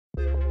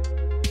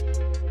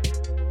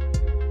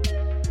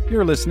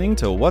You're listening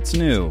to What's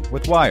New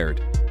with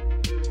Wired.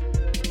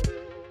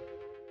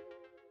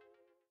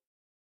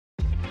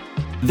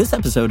 This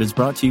episode is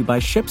brought to you by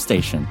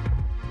ShipStation.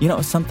 You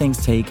know, some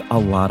things take a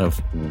lot of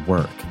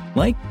work,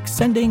 like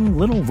sending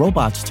little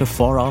robots to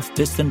far-off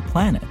distant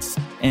planets.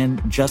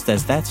 And just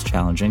as that's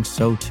challenging,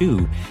 so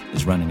too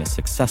is running a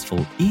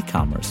successful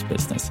e-commerce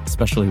business,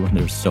 especially when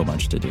there's so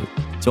much to do.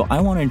 So I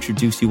want to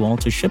introduce you all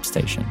to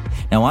ShipStation.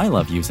 Now, I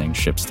love using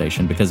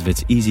ShipStation because of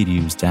its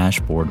easy-to-use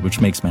dashboard,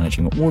 which makes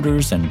managing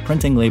orders and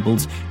printing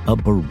labels a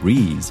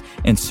breeze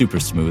and super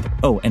smooth.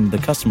 Oh, and the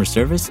customer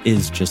service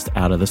is just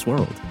out of this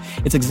world.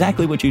 It's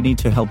exactly what you need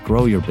to help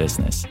grow your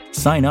business.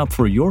 Sign up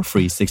for your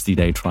free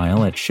 60-day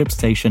trial at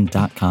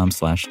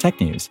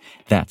shipstation.com/technews.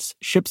 That's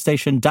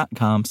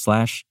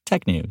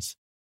shipstation.com/technews.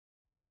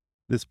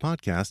 This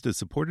podcast is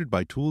supported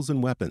by Tools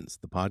and Weapons,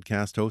 the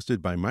podcast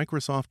hosted by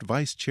Microsoft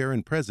Vice Chair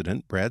and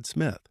President Brad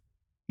Smith.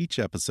 Each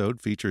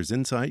episode features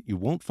insight you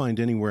won't find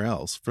anywhere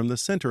else from the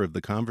center of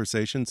the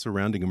conversation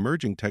surrounding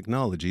emerging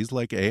technologies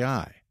like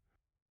AI.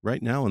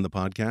 Right now on the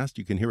podcast,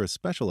 you can hear a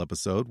special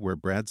episode where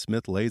Brad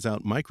Smith lays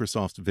out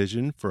Microsoft's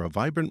vision for a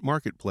vibrant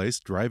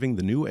marketplace driving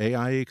the new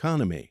AI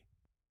economy.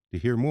 To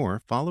hear more,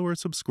 follow or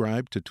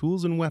subscribe to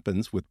Tools and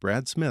Weapons with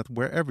Brad Smith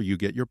wherever you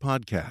get your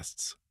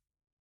podcasts.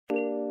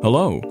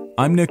 Hello,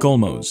 I'm Nick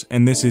Olmos,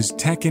 and this is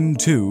Tech in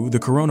 2, the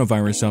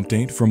coronavirus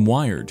update from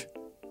Wired.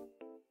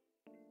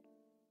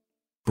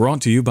 Brought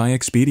to you by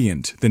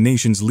Expedient, the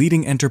nation's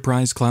leading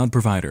enterprise cloud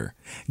provider.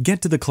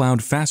 Get to the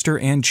cloud faster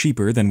and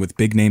cheaper than with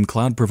big-name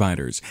cloud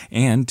providers,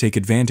 and take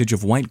advantage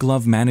of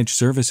white-glove managed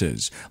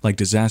services, like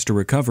disaster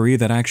recovery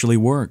that actually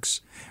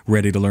works.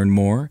 Ready to learn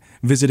more?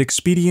 Visit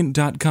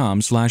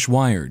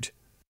expedient.com/wired.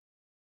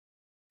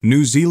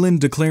 New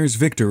Zealand declares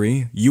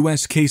victory,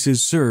 U.S.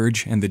 cases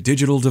surge, and the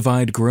digital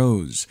divide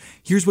grows.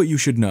 Here's what you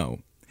should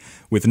know.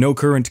 With no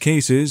current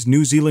cases,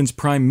 New Zealand's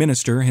Prime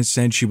Minister has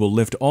said she will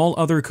lift all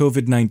other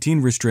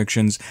COVID-19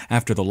 restrictions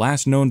after the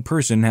last known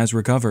person has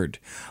recovered.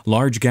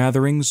 Large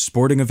gatherings,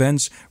 sporting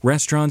events,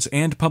 restaurants,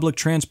 and public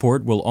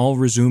transport will all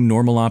resume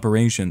normal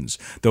operations,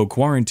 though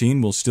quarantine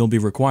will still be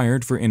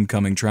required for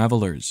incoming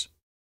travelers.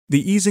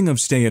 The easing of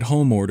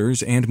stay-at-home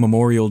orders and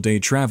Memorial Day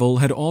travel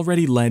had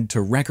already led to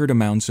record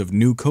amounts of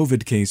new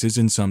COVID cases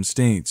in some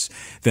states.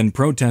 Then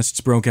protests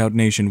broke out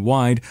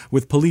nationwide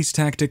with police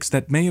tactics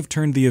that may have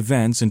turned the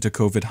events into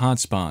COVID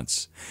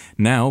hotspots.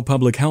 Now,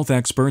 public health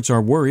experts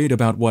are worried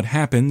about what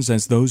happens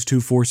as those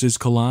two forces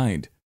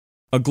collide.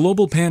 A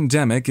global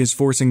pandemic is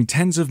forcing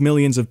tens of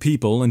millions of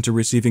people into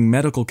receiving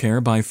medical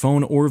care by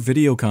phone or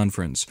video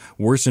conference,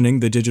 worsening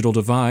the digital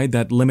divide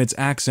that limits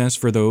access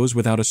for those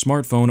without a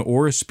smartphone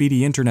or a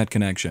speedy internet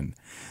connection.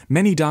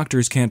 Many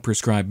doctors can't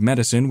prescribe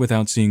medicine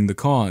without seeing the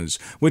cause,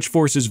 which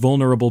forces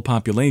vulnerable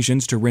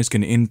populations to risk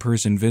an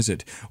in-person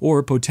visit,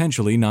 or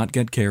potentially not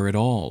get care at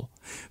all.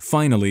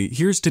 Finally,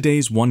 here's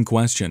today's one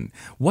question.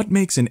 What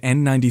makes an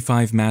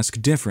N95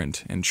 mask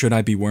different, and should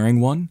I be wearing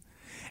one?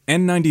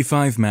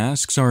 N95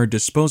 masks are a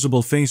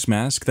disposable face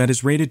mask that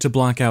is rated to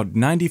block out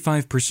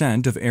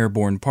 95% of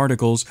airborne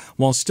particles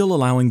while still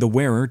allowing the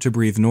wearer to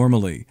breathe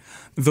normally.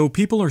 Though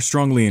people are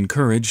strongly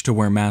encouraged to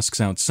wear masks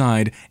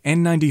outside,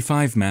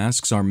 N95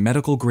 masks are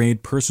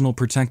medical-grade personal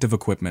protective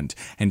equipment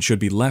and should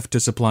be left to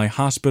supply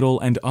hospital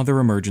and other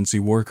emergency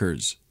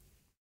workers.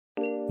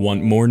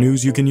 Want more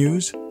news you can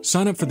use?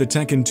 Sign up for the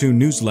Tech in 2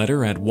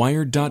 newsletter at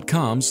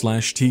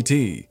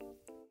wired.com/TT.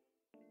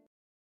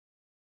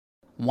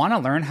 Want to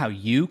learn how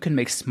you can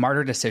make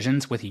smarter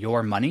decisions with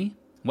your money?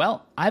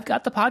 Well, I've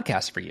got the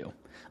podcast for you.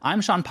 I'm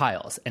Sean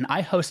Piles, and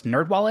I host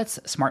NerdWallet's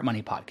Smart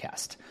Money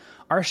Podcast.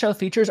 Our show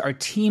features our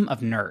team of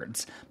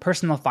nerds,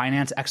 personal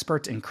finance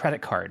experts in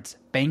credit cards,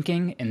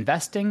 banking,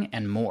 investing,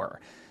 and more.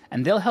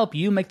 And they'll help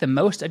you make the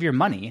most of your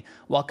money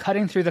while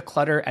cutting through the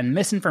clutter and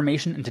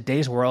misinformation in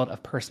today's world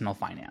of personal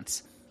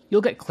finance.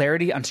 You'll get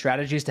clarity on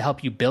strategies to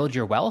help you build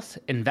your wealth,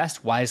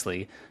 invest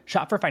wisely,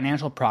 shop for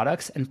financial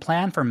products, and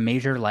plan for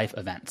major life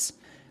events.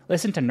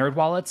 Listen to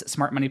NerdWallet's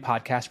Smart Money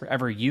Podcast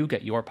wherever you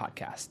get your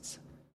podcasts.